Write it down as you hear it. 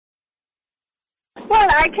Well,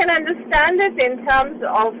 I can understand it in terms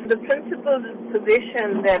of the principled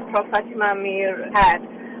position that Prof. Fatima Meer had,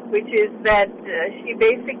 which is that she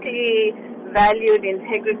basically valued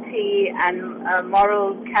integrity and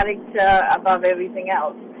moral character above everything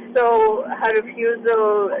else. So her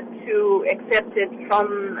refusal to accept it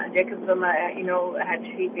from Jacob Zuma, had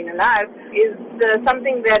she been alive, is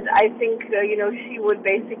something that I think, she would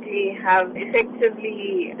basically have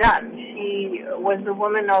effectively done. She was a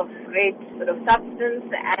woman of great sort of substance,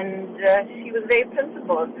 and she was very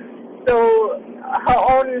principled. So her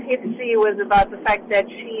own history was about the fact that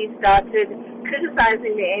she started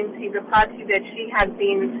criticizing the ANC, the party that she had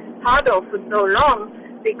been part of for so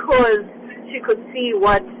long, because she could see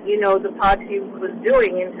what, the party was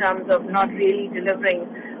doing in terms of not really delivering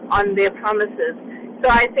on their promises. So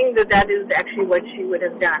I think that is actually what she would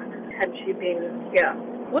have done had she been here.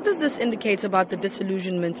 What does this indicate about the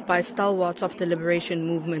disillusionment by stalwarts of the liberation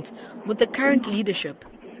movement with the current leadership?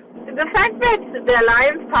 The fact that the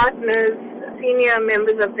alliance partners, senior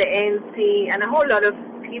members of the ANC, and a whole lot of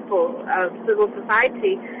people, civil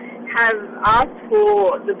society, have asked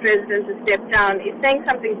for the president to step down is saying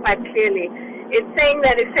something quite clearly. It's saying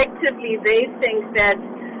that effectively they think that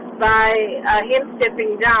by him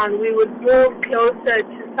stepping down, we would move closer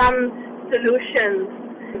to some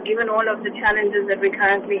solutions, given all of the challenges that we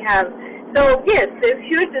currently have. So yes, there's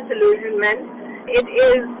huge disillusionment. It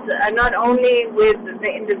is not only with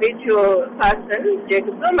the individual person,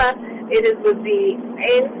 Jacob Zuma, it is with the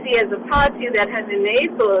ANC as a party that has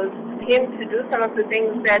enabled him to do some of the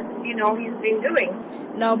things that, he's been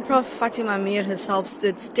doing. Now, Prof. Fatima Meer herself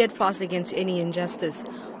stood steadfast against any injustice.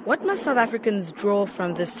 What must South Africans draw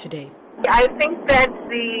from this today? I think that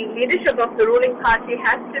the leadership of the ruling party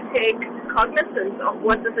has to take cognizance of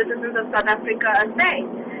what the citizens of South Africa are saying.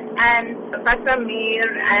 And Fatima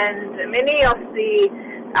Meer and many of the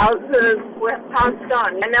elders who have passed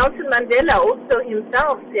on. And Nelson Mandela also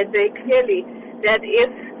himself said very clearly that if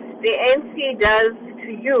the ANC does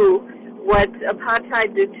to you what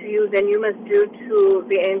apartheid did to you, then you must do to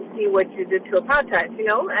the ANC what you did to apartheid,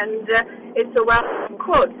 and it's a well-known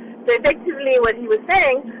quote. So effectively what he was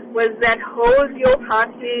saying was that hold your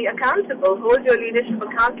party accountable, hold your leadership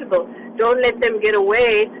accountable. Don't let them get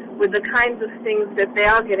away with the kinds of things that they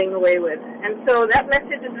are getting away with. And so that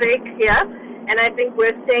message is very clear, and I think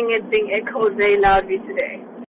we're seeing it being echoed very loudly today.